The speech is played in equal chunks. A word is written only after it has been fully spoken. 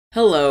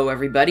Hello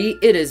everybody,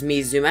 it is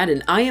me Zoomat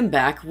and I am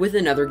back with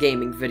another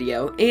gaming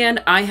video,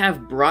 and I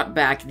have brought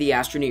back the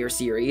Astroneer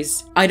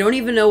series. I don't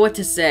even know what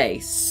to say.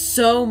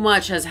 So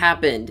much has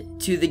happened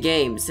to the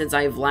game since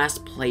I've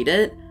last played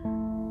it,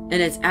 and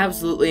it's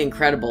absolutely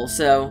incredible.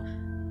 So,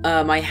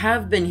 I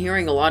have been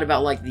hearing a lot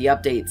about like the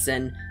updates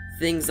and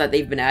things that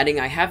they've been adding.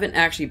 I haven't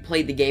actually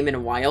played the game in a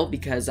while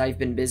because I've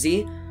been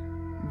busy,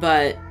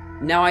 but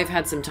now I've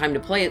had some time to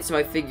play it, so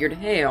I figured,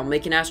 hey, I'll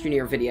make an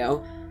Astroneer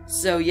video.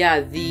 So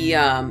yeah, the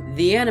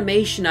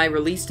animation I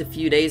released a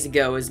few days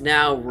ago is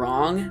now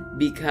wrong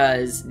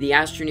because the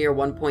Astroneer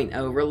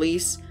 1.0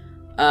 release,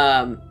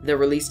 the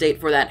release date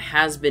for that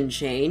has been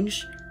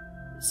changed.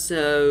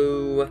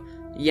 So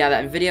yeah,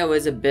 that video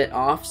is a bit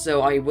off,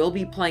 so I will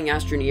be playing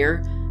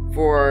Astroneer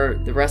for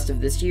the rest of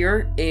this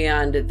year,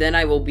 and then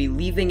I will be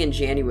leaving in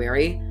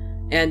January,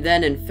 and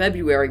then in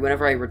February,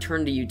 whenever I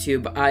return to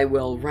YouTube, I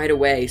will right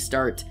away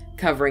start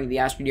covering the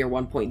Astroneer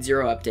 1.0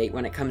 update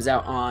when it comes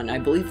out on, I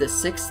believe, the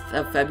 6th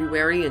of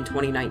February in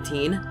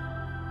 2019.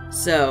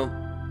 So,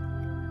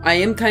 I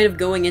am kind of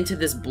going into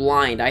this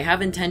blind. I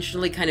have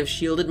intentionally kind of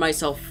shielded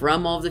myself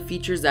from all of the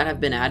features that have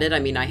been added. I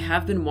mean, I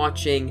have been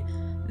watching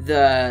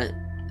the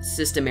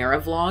System Era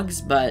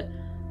vlogs, but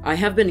I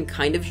have been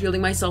kind of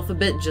shielding myself a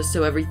bit just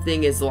so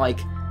everything is,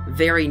 like,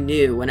 very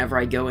new whenever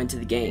I go into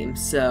the game.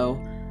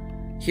 So,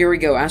 here we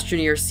go,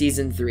 Astroneer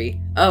Season 3.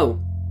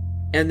 Oh,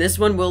 and this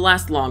one will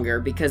last longer,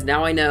 because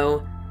now I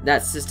know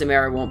that System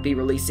Era won't be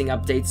releasing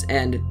updates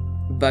and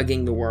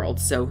bugging the world,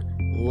 so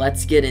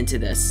let's get into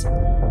this.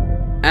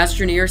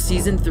 Astroneer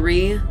Season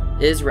 3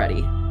 is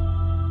ready.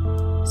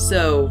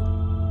 So,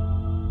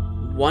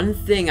 one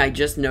thing I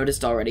just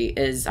noticed already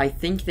is I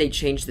think they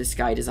changed the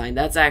sky design.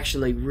 That's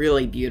actually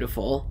really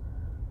beautiful.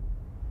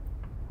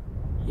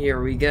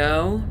 Here we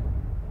go.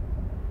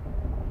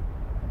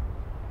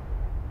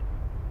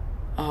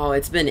 Oh,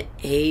 it's been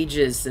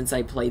ages since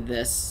I played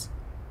this.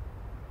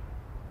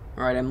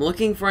 Alright, I'm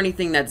looking for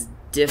anything that's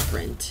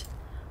different.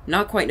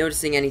 Not quite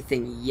noticing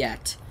anything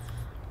yet.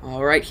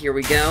 Alright, here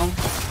we go.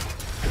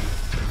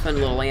 Fun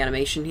little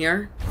animation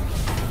here.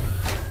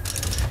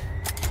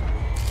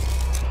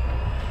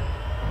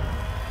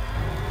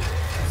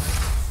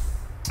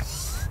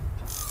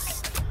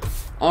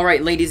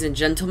 Alright, ladies and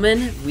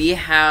gentlemen, we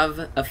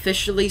have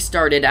officially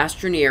started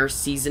Astroneer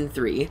Season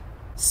 3.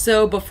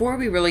 So, before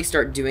we really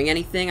start doing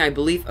anything, I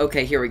believe...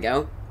 Okay, here we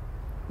go.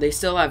 They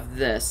still have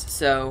this,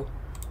 so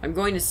I'm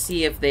going to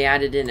see if they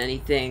added in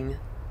anything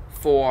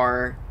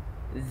for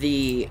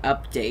the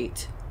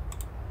update.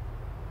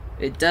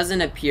 It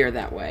doesn't appear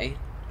that way.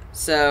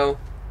 So,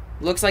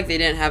 looks like they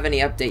didn't have any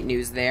update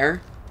news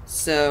there.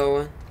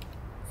 So,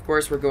 of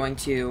course, we're going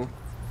to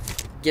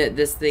get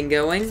this thing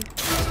going.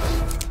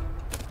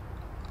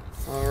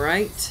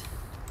 Alright.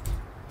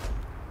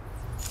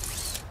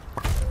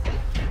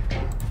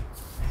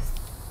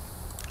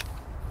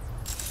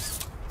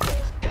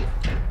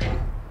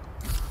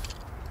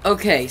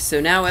 Okay,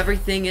 so now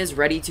everything is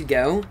ready to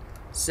go.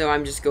 So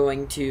I'm just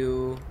going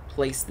to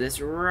place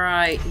this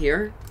right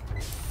here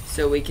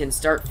so we can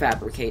start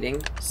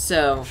fabricating.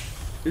 So,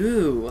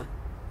 ooh,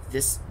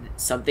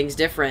 something's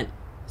different.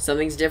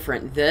 Something's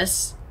different.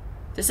 This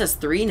has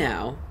 3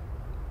 now.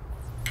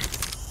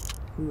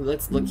 Ooh,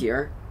 let's look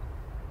here.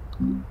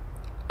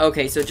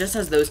 Okay, so it just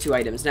has those 2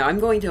 items. Now I'm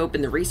going to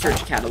open the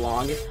research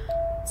catalog,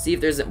 see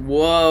if there's a...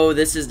 Whoa,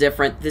 this is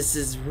different. This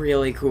is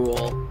really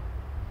cool.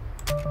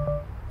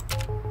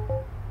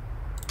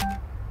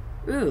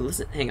 Ooh,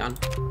 listen, hang on.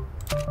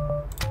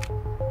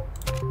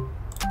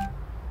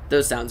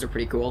 Those sounds are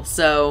pretty cool.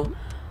 So,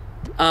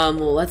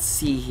 let's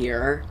see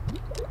here.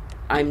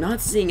 I'm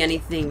not seeing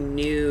anything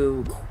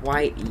new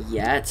quite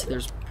yet.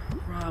 There's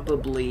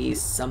probably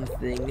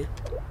something.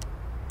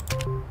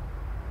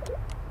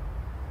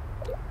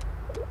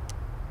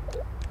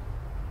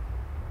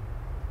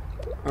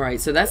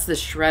 Alright, so that's the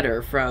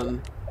shredder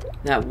from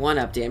that one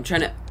update. I'm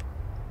trying to...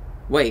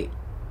 Wait,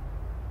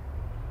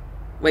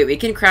 we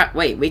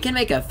can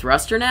make a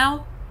thruster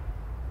now?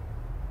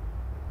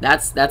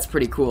 That's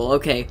pretty cool.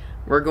 Okay,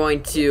 we're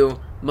going to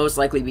most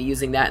likely be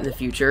using that in the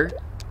future.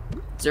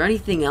 Is there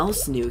anything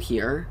else new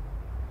here?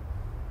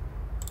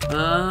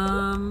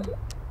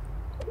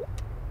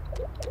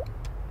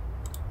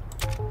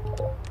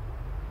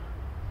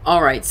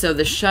 Alright, so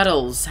the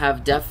shuttles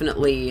have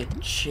definitely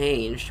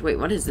changed. Wait,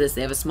 what is this?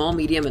 They have a small,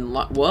 medium, and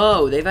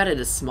whoa, they've added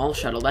a small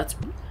shuttle. That's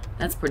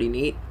pretty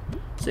neat.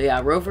 So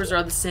yeah, rovers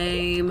are the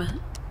same.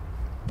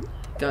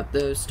 Got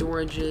those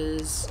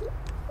storages.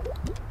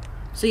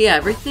 So yeah,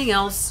 everything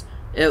else,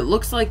 it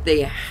looks like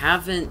they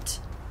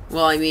haven't...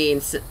 Well, I mean,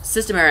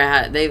 System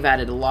Era, they've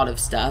added a lot of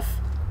stuff,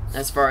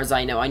 as far as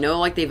I know. I know,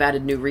 like, they've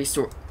added new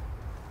resource...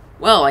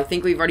 Well, I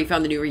think we've already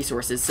found the new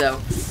resources. So,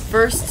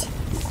 first,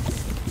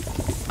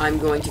 I'm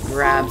going to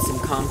grab some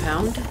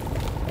compound,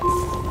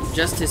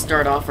 just to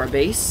start off our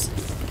base.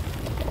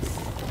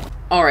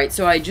 Alright,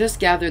 so I just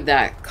gathered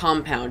that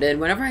compound,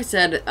 and whenever I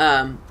said,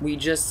 we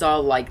just saw,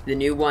 like, the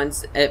new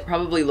ones, it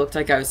probably looked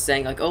like I was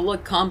saying, like, oh,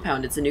 look,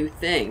 compound, it's a new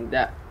thing.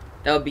 That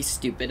would be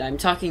stupid. I'm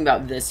talking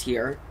about this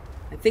here.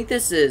 I think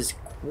this is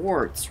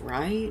quartz,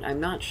 right? I'm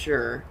not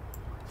sure.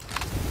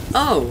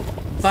 Oh,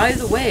 by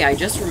the way, I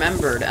just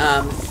remembered,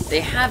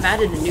 they have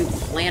added a new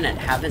planet,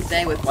 haven't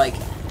they? With, like,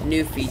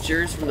 new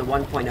features from the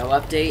 1.0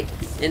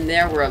 update in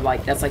there where,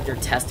 like, that's like their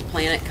test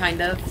planet,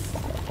 kind of,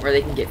 where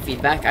they can get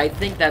feedback. I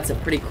think that's a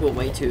pretty cool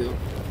way to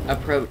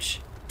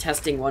approach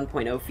testing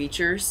 1.0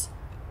 features.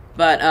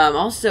 But,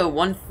 also,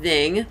 one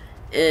thing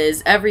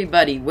is,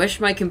 everybody, wish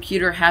my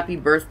computer happy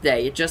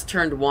birthday. It just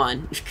turned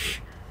 1.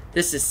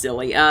 This is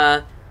silly.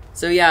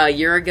 So yeah, a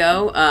year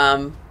ago,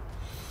 I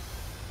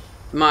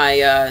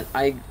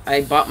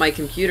bought my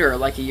computer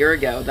like a year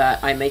ago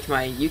that I make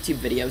my YouTube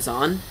videos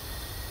on.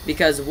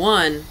 Because,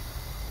 one,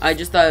 I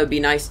just thought it would be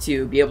nice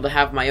to be able to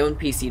have my own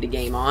PC to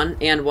game on,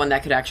 and one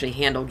that could actually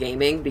handle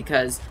gaming,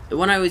 because the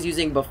one I was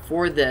using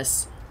before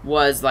this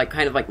was, like,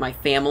 kind of like my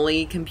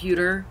family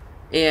computer,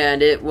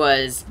 and it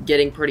was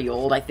getting pretty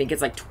old. I think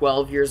it's like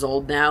 12 years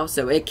old now,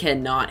 so it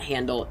cannot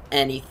handle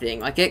anything.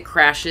 Like, it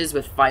crashes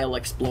with File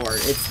Explorer.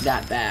 It's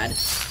that bad.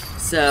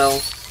 So,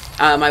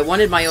 I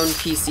wanted my own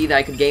PC that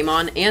I could game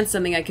on, and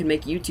something I could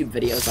make YouTube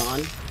videos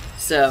on.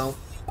 So,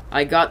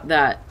 I got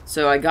that.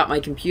 So, I got my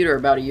computer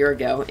about a year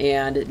ago,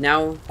 and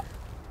now,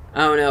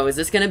 I don't know, is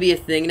this going to be a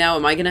thing now?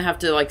 Am I going to have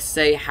to, like,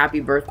 say happy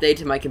birthday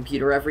to my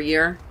computer every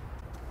year?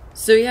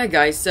 So yeah,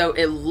 guys, so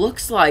it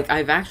looks like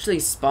I've actually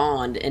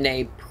spawned in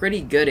a pretty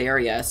good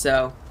area,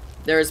 so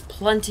there's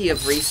plenty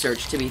of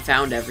research to be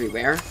found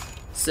everywhere.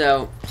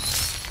 So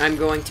I'm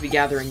going to be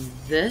gathering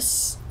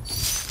this,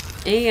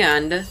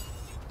 and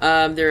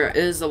there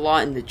is a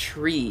lot in the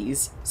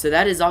trees, so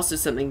that is also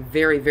something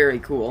very, very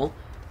cool.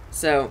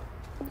 So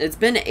it's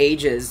been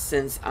ages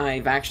since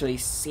I've actually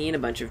seen a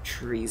bunch of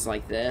trees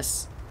like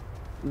this,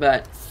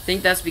 but I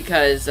think that's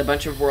because a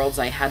bunch of worlds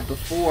I had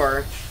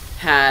before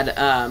had,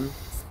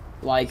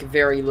 like,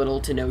 very little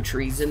to no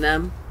trees in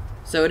them.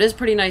 So it is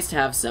pretty nice to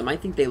have some. I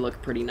think they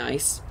look pretty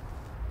nice.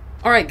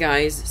 Alright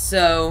guys,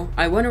 so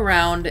I went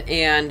around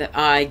and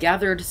I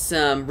gathered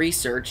some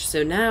research.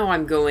 So now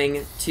I'm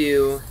going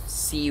to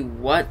see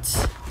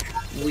what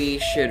we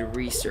should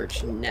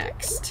research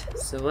next.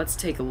 So let's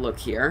take a look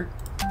here.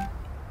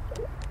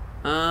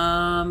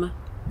 Ooh.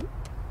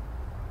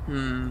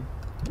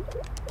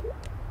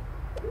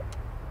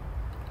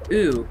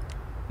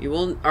 You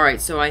will...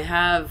 Alright, so I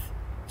have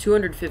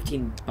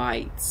 215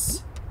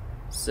 bytes.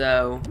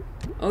 So,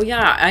 oh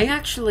yeah, I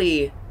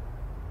actually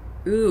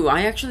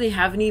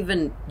haven't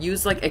even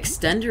used, like,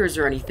 extenders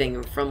or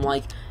anything from,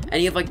 like,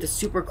 any of, like, the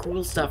super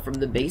cool stuff from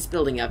the base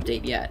building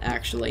update yet,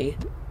 actually.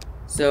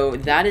 So,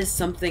 that is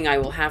something I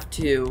will have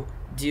to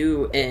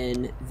do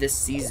in this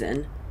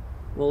season.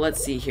 Well,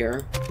 let's see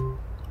here.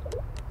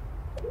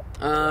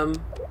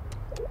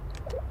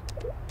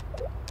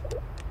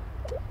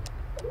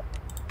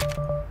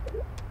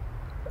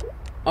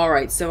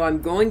 Alright, so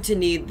I'm going to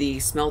need the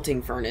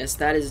smelting furnace.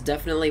 That is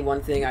definitely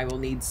one thing I will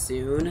need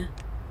soon.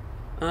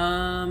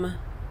 Ooh,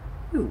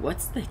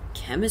 what's the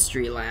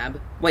chemistry lab?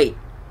 Wait.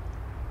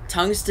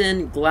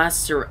 Tungsten,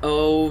 glass,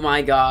 oh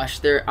my gosh.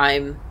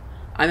 I'm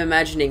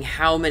imagining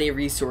how many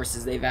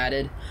resources they've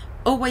added.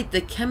 Oh wait, the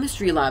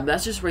chemistry lab,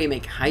 that's just where you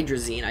make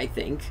hydrazine, I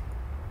think.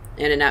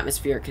 And an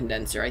atmospheric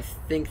condenser. I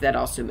think that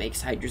also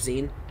makes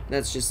hydrazine.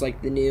 That's just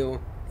like the new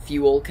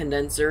fuel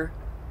condenser.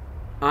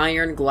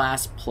 Iron,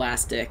 glass,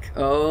 plastic.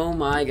 Oh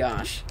my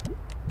gosh.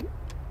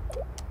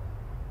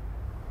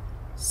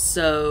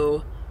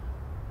 So,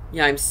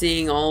 yeah, I'm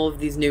seeing all of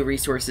these new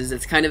resources.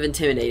 It's kind of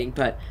intimidating,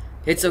 but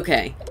it's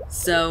okay.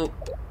 So,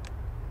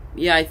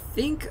 yeah, I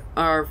think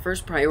our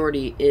first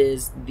priority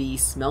is the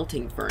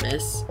smelting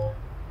furnace.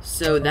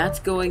 So that's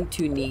going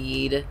to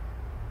need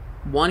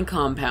 1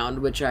 compound,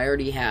 which I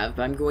already have,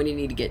 but I'm going to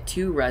need to get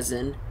 2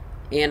 resin,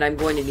 and I'm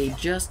going to need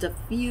just a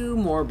few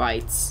more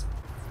bytes.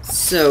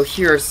 So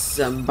here are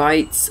some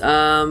bytes.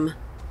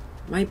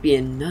 Might be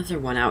another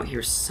one out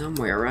here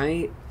somewhere,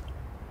 right?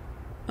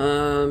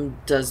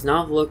 Does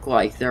not look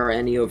like there are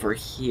any over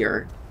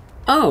here.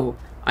 Oh,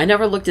 I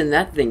never looked in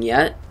that thing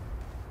yet.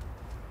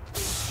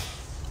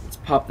 Let's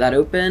pop that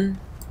open.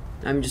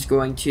 I'm just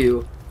going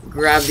to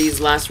grab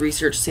these last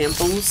research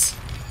samples.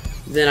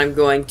 Then I'm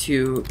going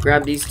to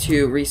grab these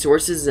 2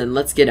 resources and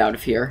let's get out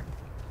of here.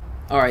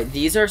 Alright,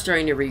 these are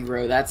starting to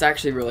regrow. That's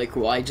actually really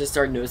cool. I just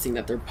started noticing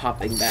that they're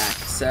popping back,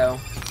 so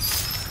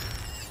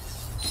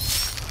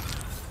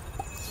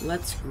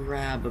let's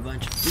grab a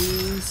bunch of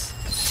these.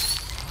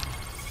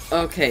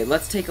 Okay,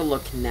 let's take a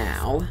look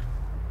now.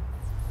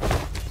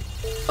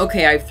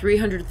 Okay, I have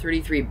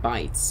 333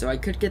 bytes, so I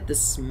could get the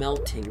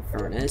smelting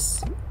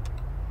furnace.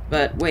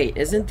 But wait,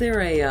 isn't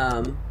there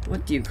a,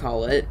 what do you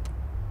call it?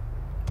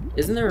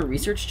 Isn't there a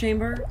research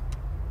chamber?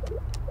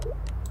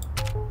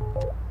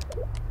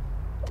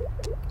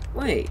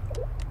 Wait,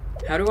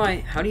 how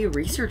do you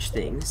research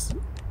things?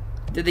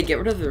 Did they get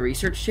rid of the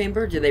research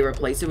chamber? Did they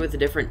replace it with a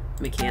different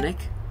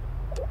mechanic?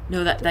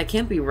 No, that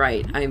can't be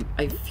right.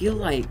 I feel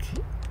like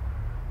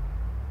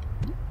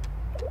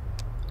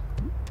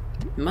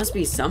it must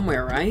be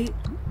somewhere, right?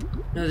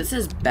 No, this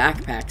is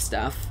backpack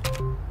stuff.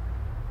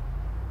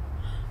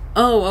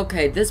 Oh,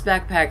 okay, this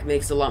backpack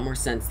makes a lot more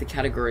sense, the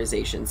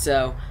categorization.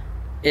 So,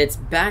 It's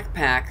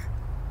backpack.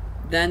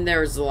 Then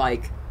there's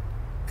like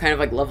kind of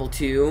like level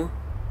 2.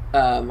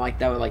 Like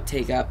that would like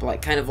take up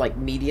like kind of like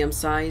medium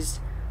sized.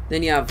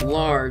 Then you have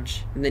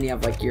large, and then you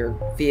have like your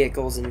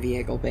vehicles and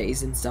vehicle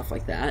bays and stuff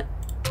like that.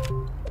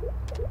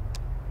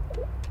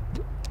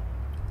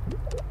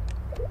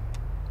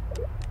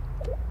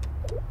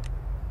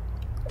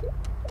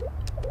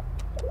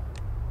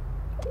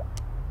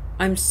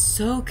 I'm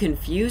so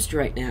confused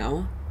right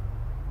now.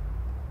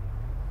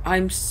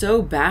 I'm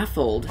so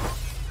baffled.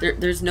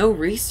 There's no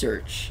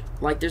research.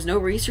 Like, there's no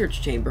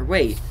research chamber.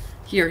 Wait.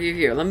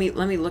 Here. Let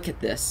me look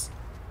at this.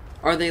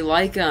 Are they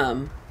like,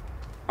 are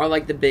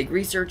like the big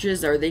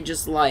researches? Are they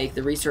just like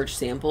the research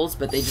samples,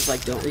 but they just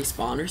like don't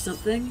respawn or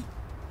something?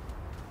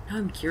 Now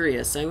I'm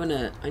curious. I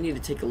need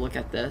to take a look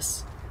at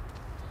this.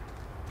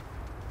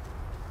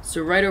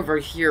 So right over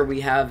here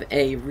we have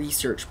a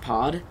research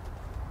pod.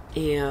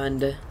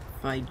 And if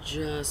I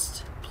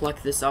just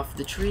pluck this off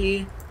the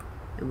tree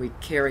and we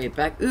carry it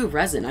back. Ooh,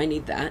 resin. I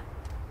need that.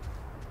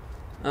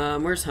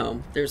 Where's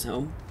home? There's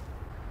home.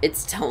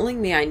 It's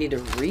telling me I need to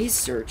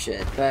research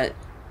it, but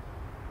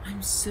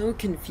I'm so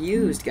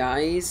confused,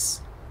 guys.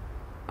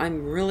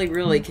 I'm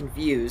really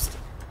confused.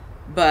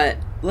 But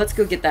let's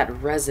go get that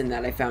resin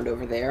that I found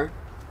over there.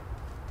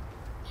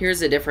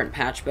 Here's a different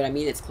patch, but I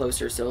mean it's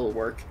closer, so it'll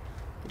work.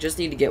 I just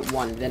need to get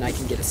one, then I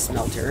can get a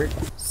smelter.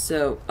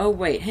 So, oh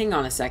wait, hang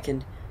on a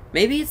second.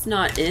 Maybe it's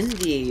not in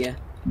the...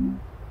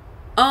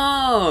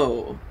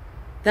 Oh!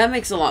 That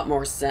makes a lot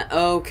more sense.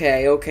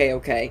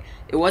 Okay.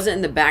 It wasn't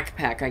in the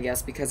backpack, I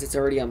guess, because it's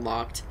already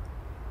unlocked.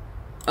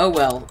 Oh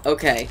well,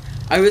 okay.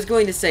 I was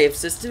going to say, if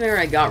System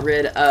Era got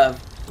rid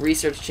of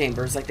research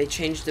chambers, like they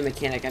changed the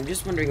mechanic, I'm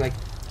just wondering, like,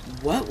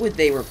 what would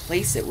they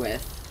replace it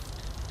with?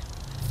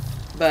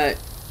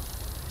 But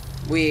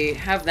we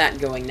have that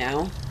going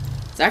now.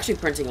 It's actually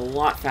printing a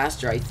lot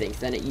faster, I think,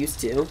 than it used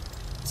to.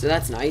 So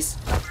that's nice.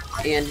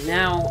 And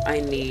now I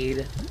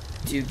need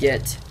to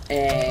get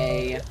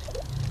a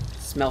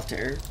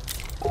smelter.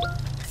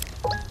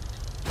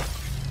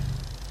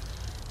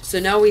 So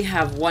now we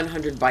have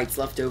 100 bytes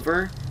left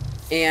over,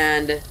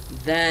 and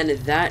then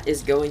that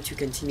is going to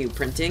continue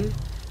printing.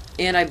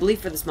 And I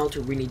believe for the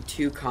smelter we need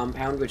 2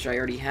 compound, which I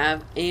already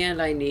have,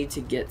 and I need to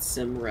get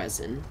some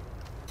resin.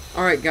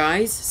 Alright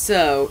guys,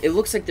 so it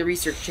looks like the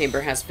research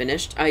chamber has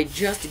finished. I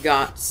just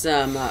got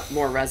some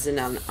more resin,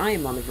 and I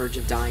am on the verge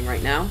of dying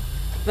right now.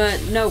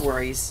 But no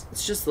worries,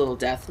 it's just a little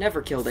death,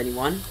 never killed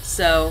anyone,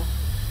 so...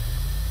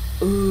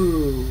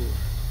 Ooh.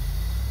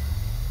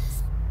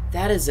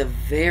 That is a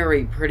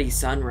very pretty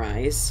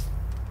sunrise.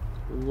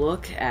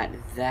 Look at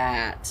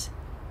that.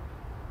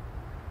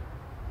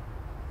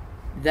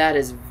 That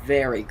is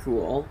very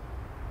cool.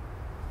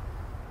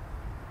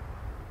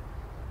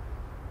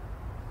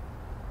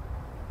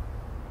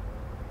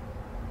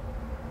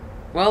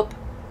 Well,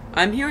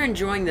 I'm here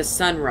enjoying the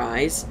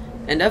sunrise,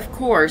 and of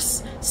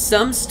course,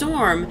 some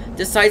storm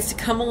decides to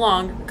come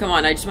along. Come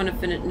on, I just want to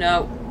finish.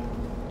 No.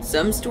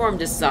 Some storm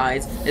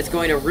decides it's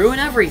going to ruin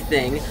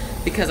everything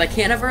because I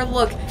can't ever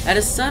look at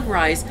a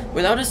sunrise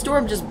without a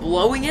storm just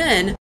blowing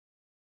in.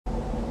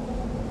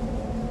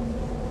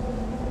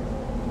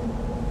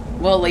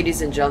 Well,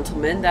 ladies and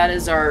gentlemen, that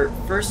is our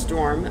first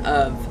storm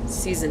of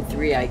Season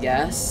 3, I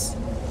guess.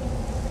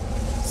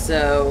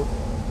 So,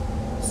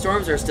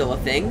 storms are still a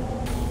thing.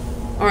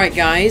 Alright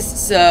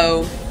guys,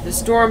 so the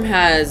storm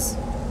has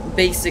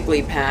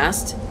basically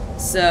passed.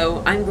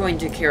 So I'm going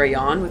to carry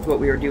on with what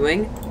we were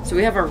doing. So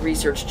we have our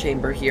research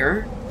chamber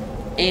here.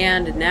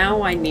 And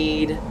now I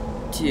need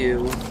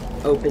to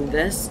open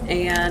this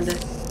and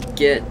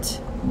get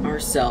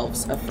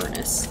ourselves a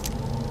furnace.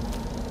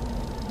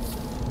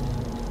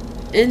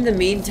 In the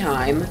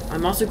meantime,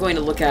 I'm also going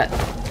to look at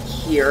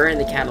here in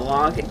the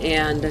catalog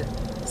and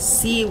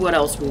see what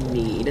else we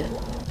need.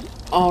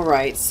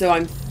 Alright, so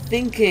I'm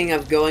thinking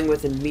of going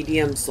with a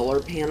medium solar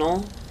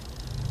panel.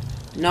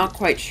 Not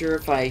quite sure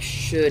if I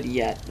should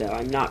yet, though.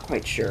 I'm not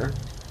quite sure.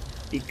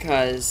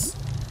 Because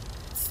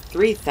it's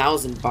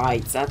 3,000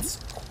 bytes. That's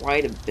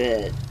quite a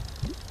bit.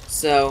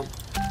 So,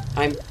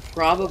 I'm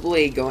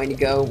probably going to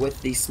go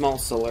with the small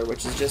solar,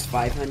 which is just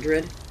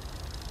 500.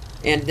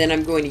 And then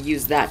I'm going to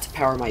use that to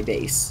power my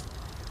base.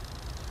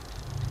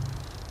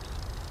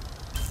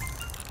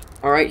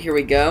 Alright, here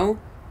we go.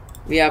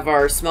 We have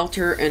our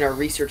smelter and our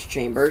research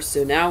chamber,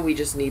 so now we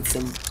just need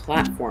some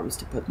platforms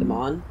to put them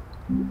on.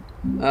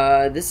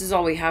 This is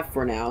all we have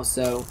for now,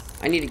 so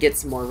I need to get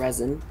some more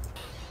resin.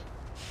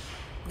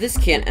 This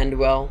can't end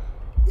well.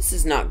 This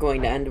is not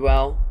going to end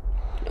well.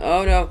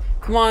 Oh no,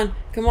 come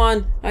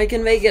on, I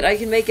can make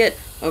it,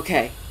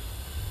 Okay,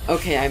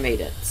 I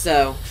made it.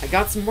 So, I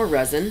got some more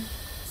resin,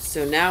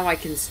 so now I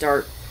can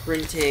start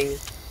printing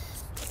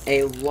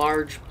a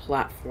large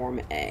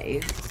platform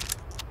A.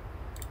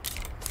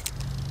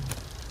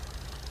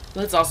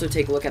 Let's also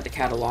take a look at the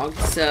catalog.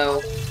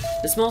 So,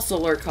 the small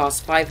solar costs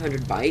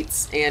 500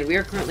 bytes, and we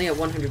are currently at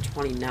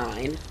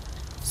 129.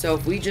 So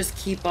if we just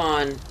keep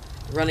on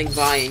running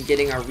by and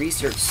getting our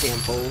research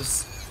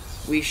samples,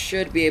 we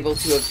should be able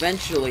to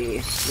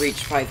eventually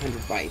reach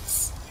 500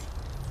 bytes.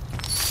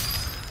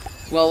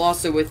 Well,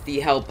 also with the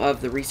help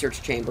of the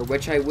research chamber,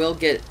 which I will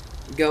get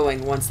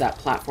going once that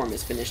platform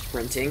is finished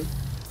printing.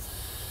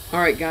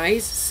 Alright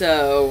guys,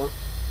 so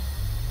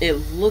it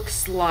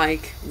looks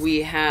like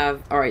we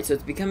have... Alright, so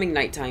it's becoming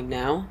nighttime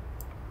now.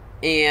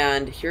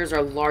 And here's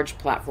our large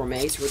platform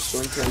A, so we're just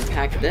going to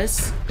unpack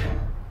this.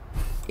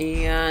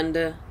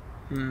 And,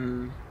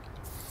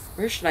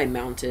 where should I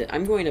mount it?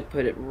 I'm going to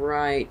put it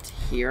right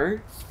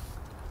here.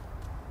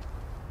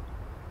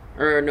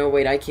 Or, no,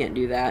 wait, I can't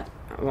do that.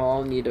 Well,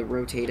 I'll need to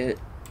rotate it.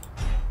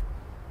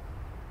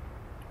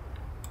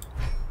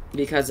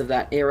 Because of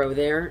that arrow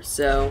there,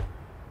 so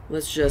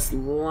let's just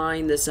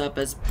line this up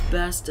as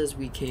best as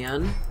we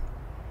can.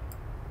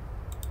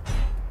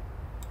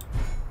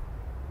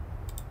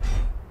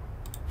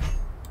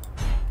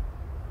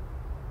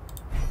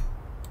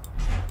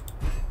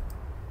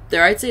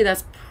 There, I'd say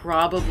that's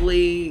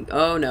probably...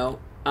 Oh no,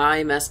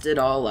 I messed it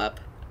all up.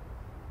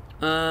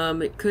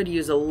 It could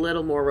use a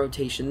little more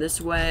rotation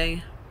this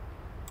way.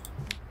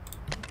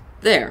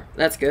 There,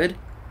 that's good.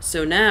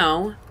 So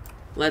now,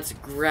 let's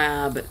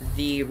grab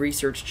the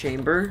research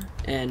chamber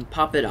and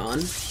pop it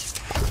on.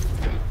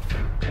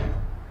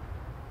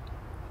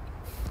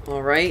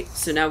 Alright,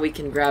 so now we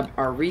can grab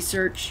our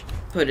research,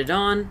 put it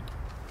on,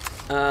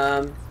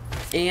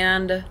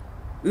 and...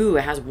 Ooh,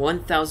 it has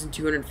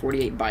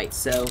 1,248 bytes,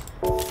 so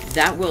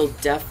that will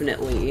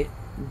definitely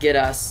get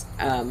us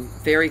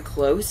very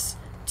close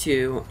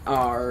to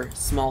our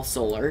small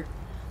solar.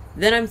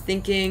 Then I'm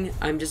thinking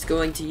I'm just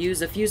going to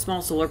use a few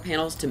small solar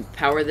panels to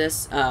power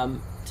this to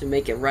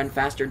make it run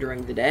faster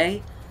during the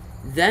day.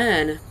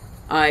 Then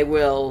I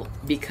will,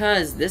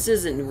 because this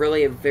isn't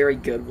really a very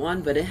good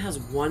one, but it has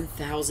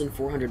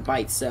 1,400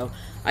 bytes, so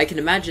I can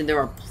imagine there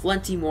are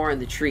plenty more in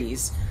the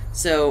trees.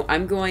 So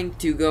I'm going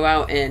to go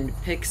out and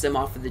pick some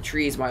off of the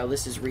trees while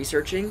this is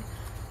researching,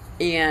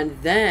 and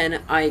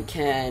then I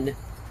can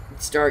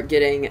start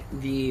getting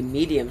the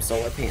medium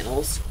solar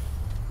panels.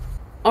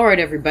 Alright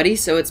everybody,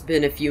 so it's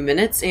been a few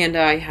minutes, and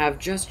I have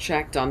just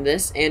checked on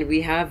this, and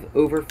we have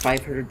over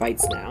 500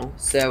 bytes now,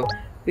 so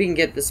we can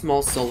get the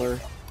small solar.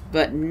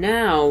 But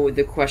now,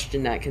 the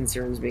question that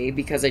concerns me,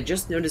 because I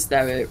just noticed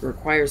that it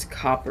requires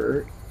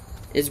copper,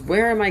 is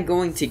where am I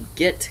going to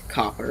get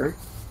copper?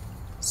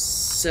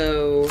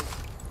 So,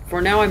 for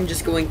now I'm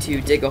just going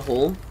to dig a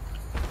hole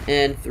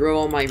and throw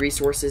all my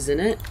resources in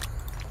it.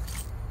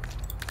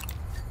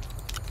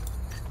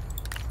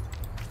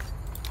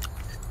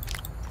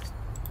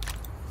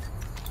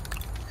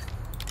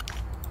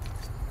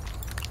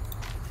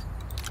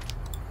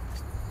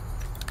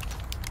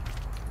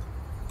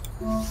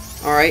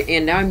 Alright,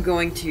 and now I'm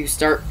going to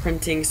start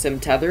printing some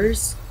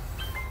tethers.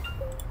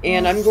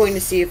 And I'm going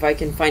to see if I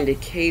can find a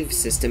cave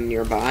system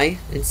nearby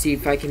and see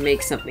if I can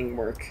make something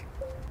work.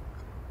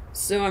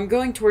 So I'm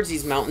going towards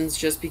these mountains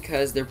just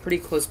because they're pretty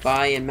close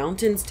by, and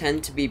mountains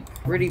tend to be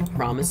pretty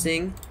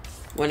promising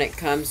when it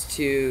comes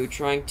to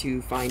trying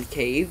to find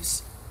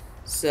caves.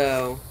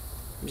 So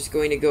I'm just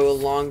going to go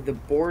along the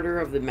border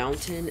of the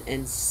mountain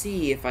and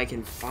see if I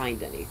can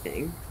find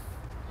anything.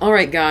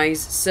 Alright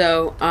guys,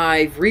 so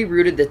I've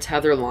rerouted the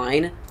tether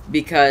line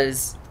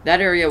because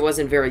that area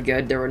wasn't very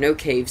good, there were no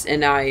caves,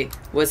 and I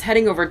was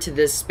heading over to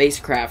this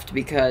spacecraft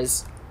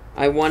because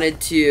I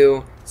wanted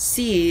to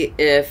see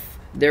if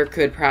there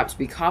could perhaps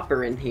be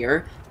copper in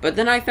here, but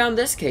then I found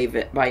this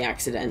cave by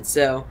accident,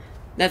 so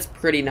that's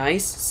pretty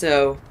nice.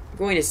 So I'm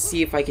going to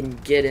see if I can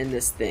get in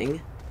this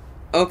thing.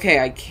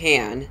 Okay, I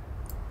can.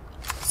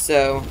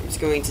 So I'm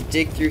just going to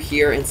dig through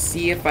here and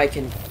see if I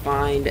can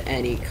find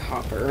any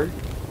copper.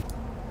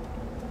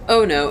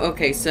 Oh no,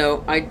 okay,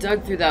 so I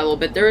dug through that a little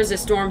bit. There is a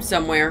storm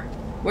somewhere.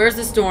 Where's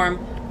the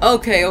storm?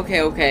 Okay.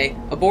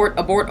 Abort.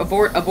 Okay,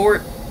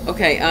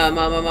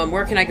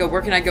 where can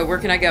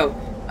I go?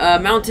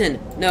 Mountain.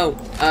 No,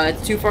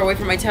 it's too far away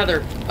from my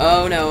tether.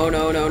 Oh no.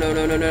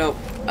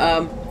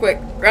 Quick,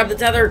 grab the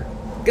tether.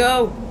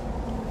 Go.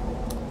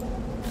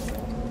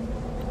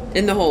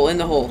 In the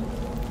hole.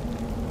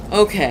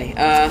 Okay,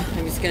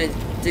 I'm just gonna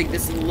dig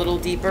this a little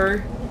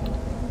deeper.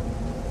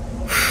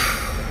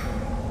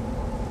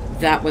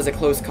 That was a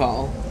close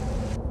call.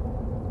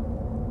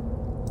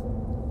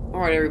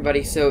 Alright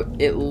everybody, so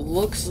it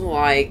looks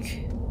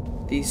like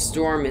the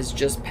storm is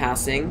just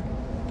passing.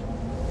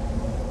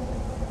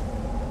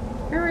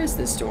 Where is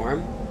the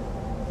storm?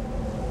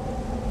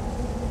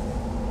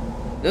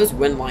 Those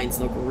wind lines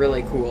look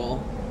really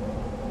cool.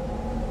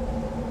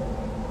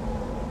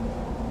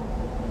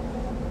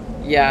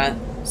 Yeah,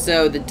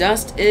 so the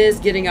dust is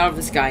getting out of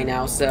the sky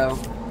now, so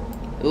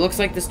it looks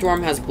like the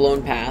storm has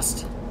blown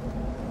past.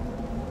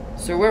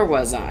 So where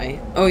was I?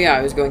 Oh yeah,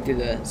 I was going through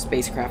the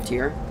spacecraft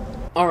here.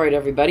 Alright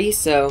everybody,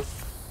 so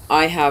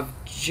I have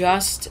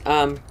just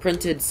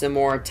printed some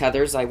more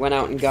tethers. I went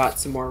out and got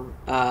some more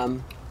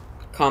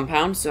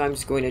compound, so I'm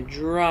just going to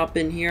drop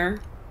in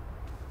here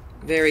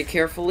very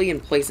carefully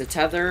and place a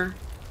tether.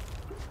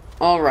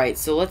 Alright,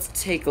 so let's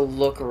take a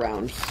look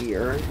around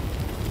here.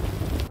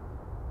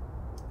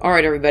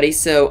 Alright everybody,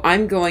 so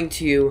I'm going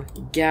to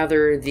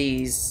gather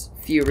these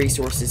few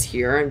resources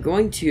here. I'm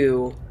going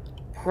to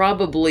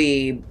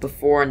probably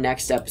before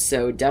next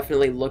episode,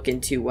 definitely look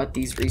into what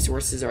these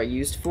resources are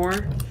used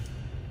for.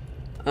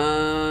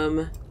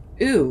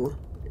 Ooh,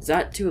 is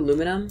that 2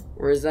 aluminum?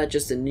 Or is that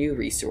just a new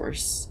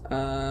resource?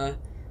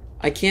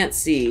 I can't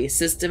see.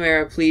 System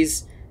error,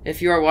 please,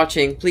 if you are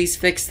watching, please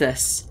fix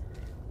this.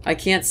 I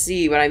can't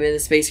see when I'm in the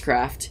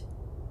spacecraft.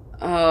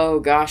 Oh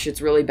gosh, it's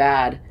really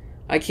bad.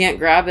 I can't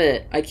grab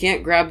it. I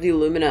can't grab the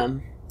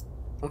aluminum.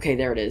 Okay,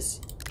 there it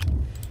is.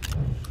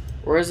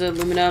 Or is it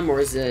aluminum, or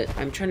is it...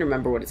 I'm trying to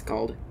remember what it's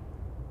called.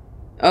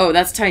 Oh,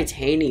 that's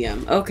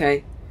titanium.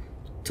 Okay.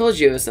 Told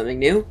you it was something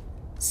new.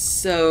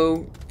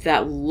 So,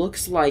 that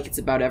looks like it's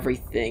about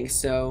everything.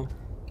 So,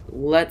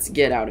 let's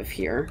get out of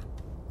here.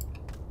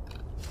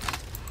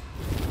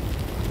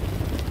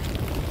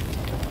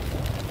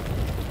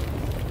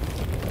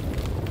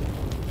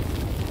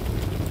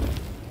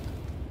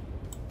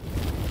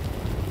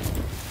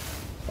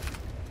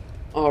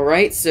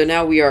 Alright, so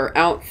now we are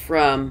out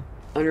from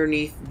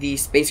underneath the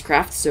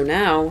spacecraft. So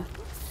now,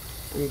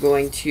 I'm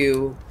going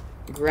to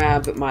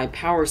grab my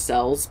power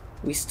cells.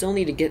 We still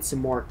need to get some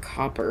more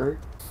copper.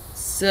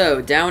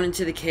 So, down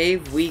into the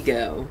cave we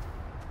go.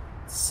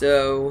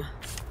 So,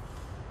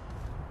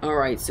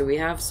 alright, so we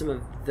have some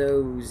of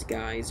those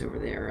guys over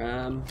there.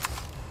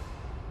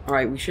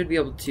 Alright, we should be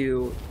able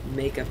to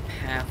make a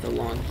path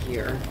along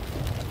here.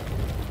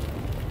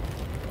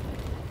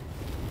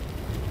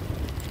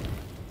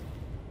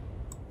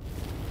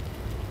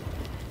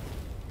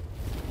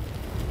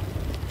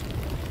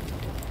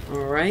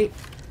 Alright,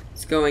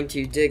 it's going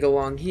to dig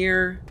along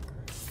here,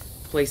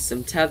 place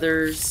some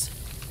tethers.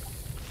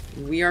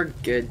 We are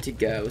good to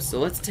go. So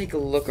let's take a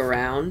look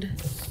around.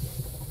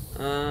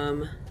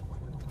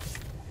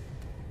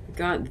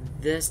 Got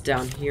this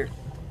down here.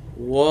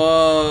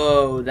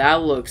 Whoa,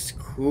 that looks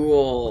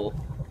cool.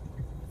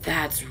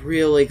 That's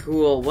really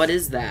cool. What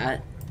is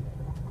that?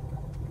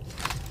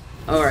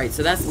 Alright,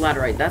 so that's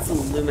laterite. That's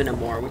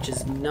aluminum ore, which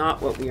is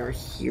not what we are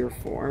here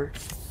for.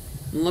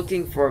 I'm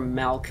looking for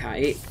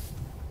malachite,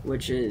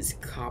 which is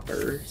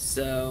copper.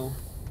 So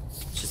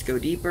let's just go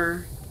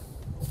deeper.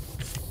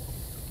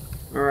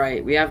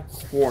 Alright, we have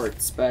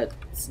quartz, but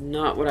it's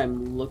not what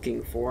I'm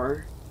looking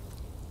for.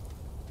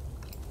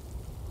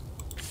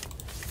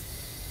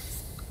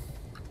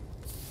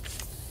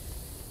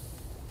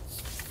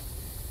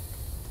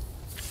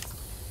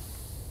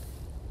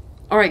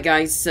 Alright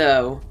guys,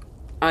 so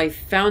I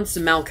found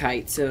some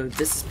malachite, so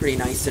this is pretty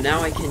nice. So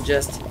now I can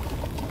just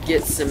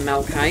get some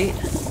malachite.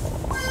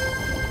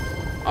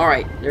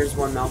 Alright, there's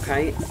one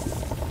malachite.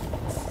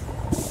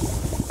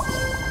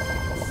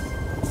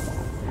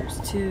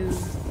 There's 2.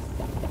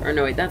 Or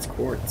no, wait, that's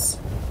quartz.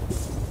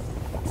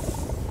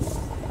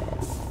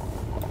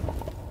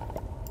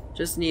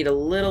 Just need a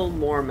little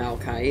more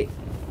malachite.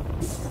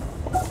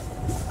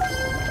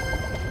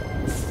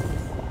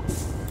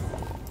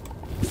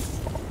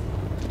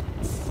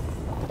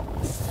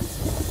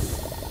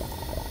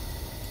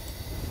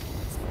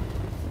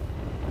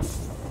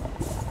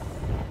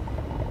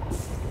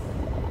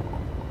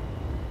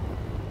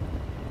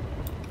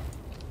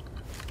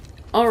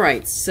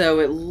 Alright, so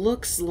it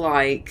looks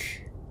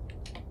like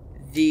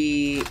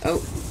the...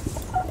 Oh.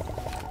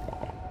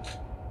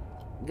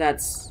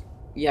 That's...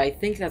 Yeah, I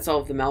think that's all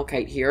of the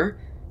malachite here.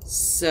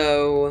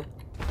 So,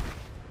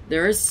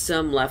 there is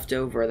some left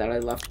over that I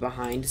left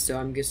behind, so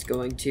I'm just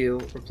going to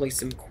replace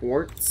some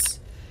quartz.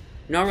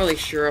 I'm not really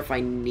sure if I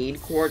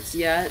need quartz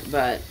yet,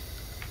 but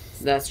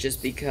that's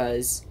just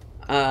because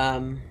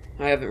I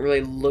haven't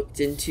really looked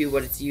into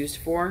what it's used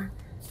for.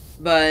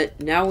 But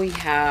now we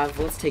have...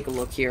 Let's take a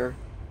look here.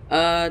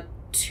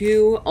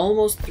 2,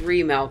 almost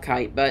 3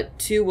 malachite, but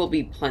 2 will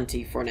be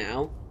plenty for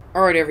now.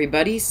 Alright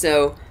everybody,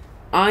 so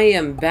I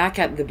am back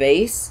at the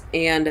base,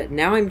 and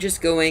now I'm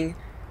just going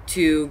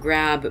to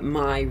grab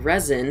my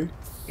resin,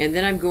 and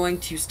then I'm going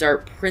to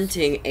start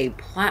printing a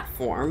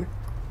platform,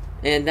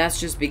 and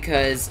that's just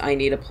because I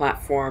need a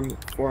platform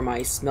for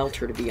my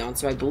smelter to be on.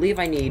 So I believe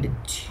I need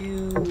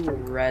 2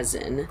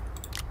 resin,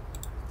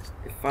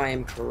 if I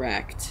am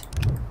correct.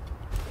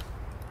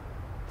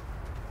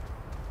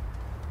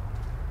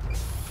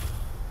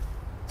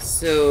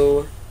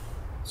 So,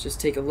 let's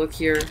just take a look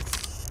here.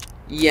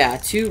 Yeah,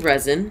 2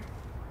 resin.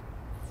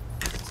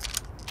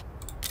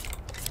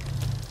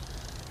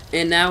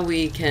 And now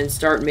we can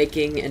start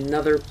making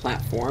another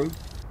platform.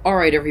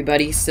 Alright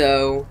everybody,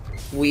 so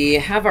we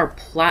have our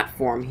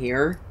platform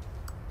here.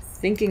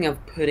 Thinking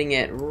of putting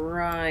it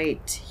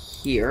right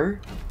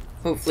here.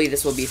 Hopefully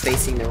this will be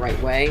facing the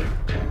right way.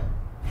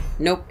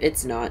 Nope,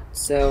 it's not.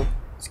 So,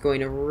 it's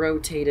going to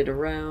rotate it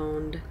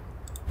around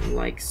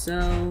like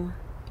so.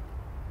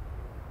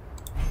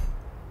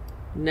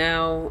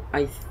 Now,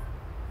 I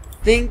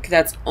think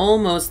that's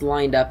almost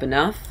lined up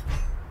enough.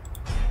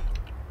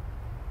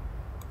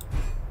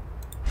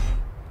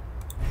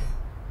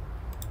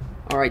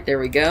 Alright, there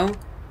we go.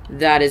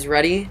 That is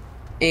ready.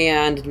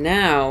 And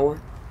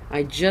now,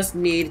 I just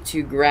need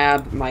to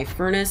grab my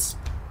furnace,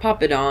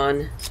 pop it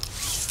on,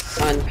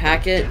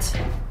 unpack it,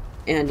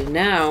 and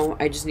now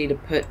I just need to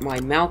put my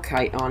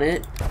malachite on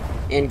it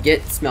and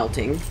get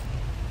smelting.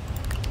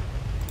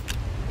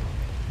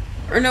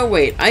 Or no,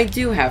 wait, I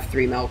do have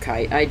 3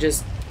 Malachite. I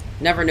just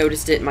never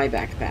noticed it in my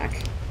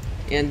backpack.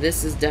 And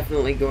this is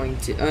definitely going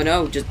to... Oh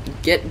no, just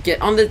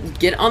get on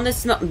the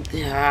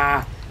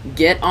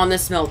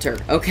smelter.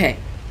 Okay.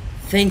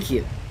 Thank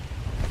you.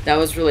 That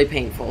was really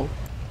painful.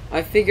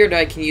 I figured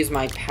I can use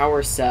my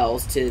power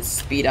cells to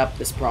speed up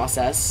this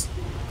process.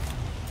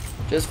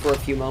 Just for a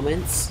few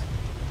moments.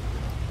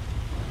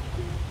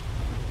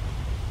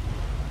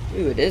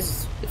 Ooh,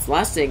 it's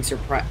lasting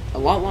a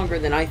lot longer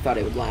than I thought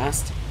it would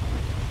last.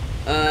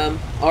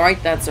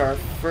 Alright, that's our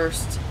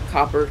first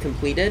copper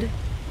completed.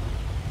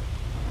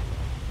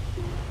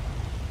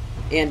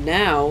 And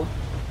now,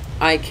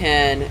 I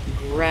can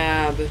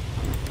grab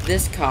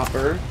this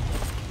copper.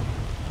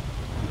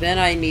 Then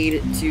I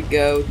need to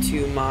go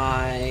to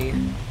my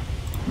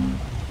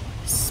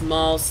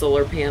small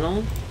solar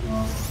panel.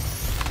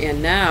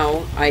 And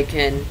now, I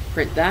can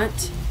print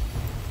that.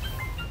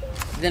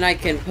 Then I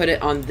can put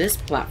it on this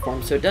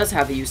platform, so it does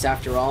have a use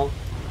after all.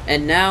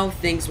 And now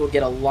things will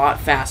get a lot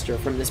faster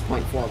from this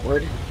point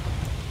forward.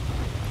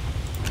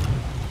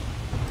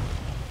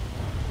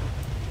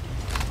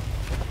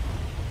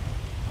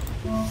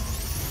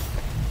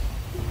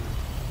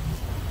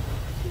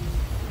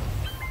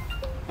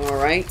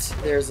 Alright,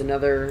 there's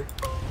another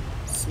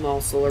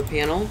small solar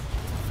panel.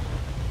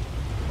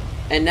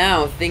 And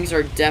now things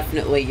are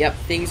definitely, yep,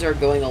 things are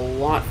going a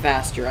lot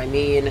faster. I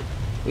mean,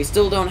 we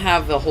still don't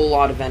have a whole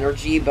lot of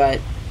energy,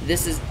 but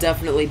this is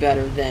definitely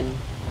better than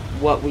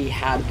what we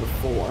had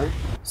before.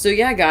 So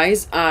yeah,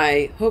 guys,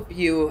 I hope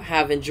you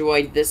have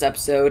enjoyed this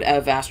episode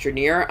of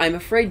Astroneer. I'm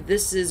afraid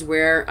this is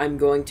where I'm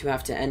going to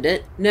have to end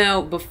it.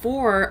 Now,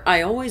 before,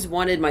 I always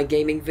wanted my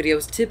gaming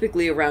videos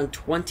typically around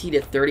 20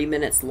 to 30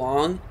 minutes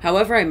long.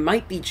 However, I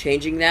might be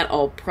changing that.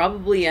 I'll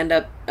probably end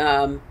up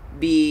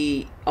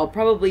be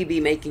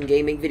making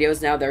gaming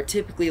videos now. They're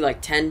typically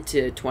like 10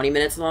 to 20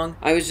 minutes long.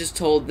 I was just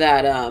told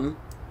that,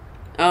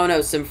 oh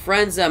no, some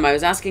friends, I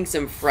was asking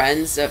some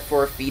friends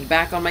for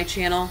feedback on my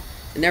channel,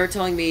 and they were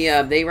telling me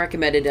they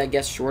recommended, I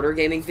guess, shorter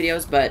gaming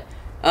videos, but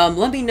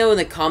let me know in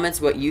the comments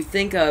what you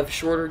think of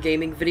shorter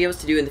gaming videos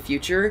to do in the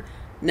future.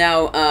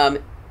 Now,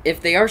 if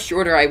they are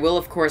shorter, I will,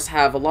 of course,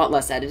 have a lot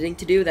less editing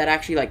to do. That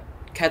actually, like,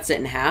 cuts it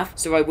in half,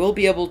 so I will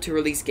be able to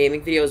release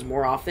gaming videos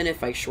more often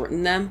if I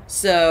shorten them.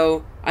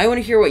 So I want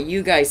to hear what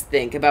you guys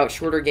think about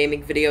shorter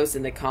gaming videos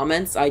in the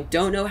comments. I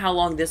don't know how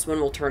long this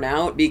one will turn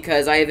out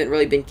because I haven't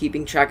really been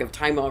keeping track of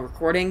time while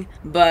recording,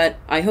 but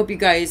I hope you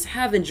guys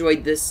have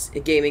enjoyed this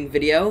gaming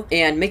video,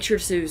 and make sure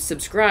to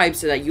subscribe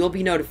so that you'll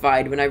be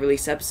notified when I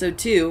release episode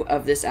 2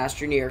 of this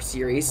Astroneer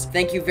series.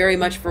 Thank you very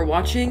much for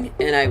watching,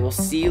 and I will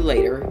see you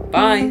later.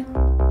 Bye!